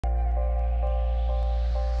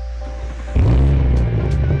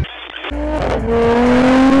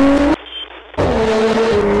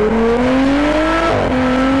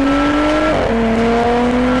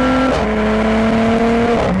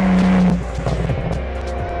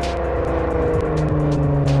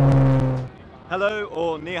Hello,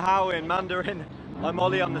 or ni hao in Mandarin. I'm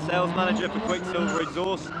Ollie, I'm the sales manager for QuickSilver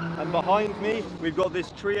Exhaust, and behind me we've got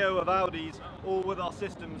this trio of Audis, all with our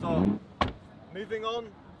systems on. Moving on,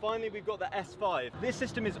 finally we've got the S5. This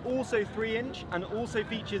system is also 3-inch and also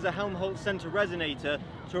features a Helmholtz center resonator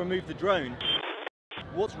to remove the drone.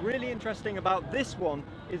 What's really interesting about this one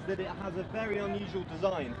is that it has a very unusual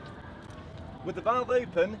design. With the valve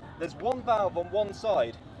open, there's one valve on one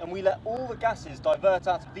side, and we let all the gases divert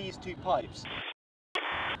out of these two pipes.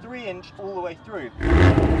 3-inch all the way through.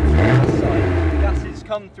 On this side, the gases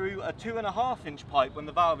come through a 2.5-inch pipe when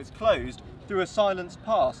the valve is closed through a silenced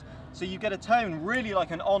pass, so you get a tone really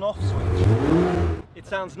like an on-off switch. It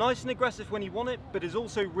sounds nice and aggressive when you want it, but is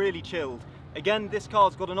also really chilled. Again, this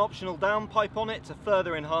car's got an optional downpipe on it to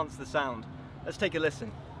further enhance the sound. Let's take a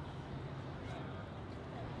listen.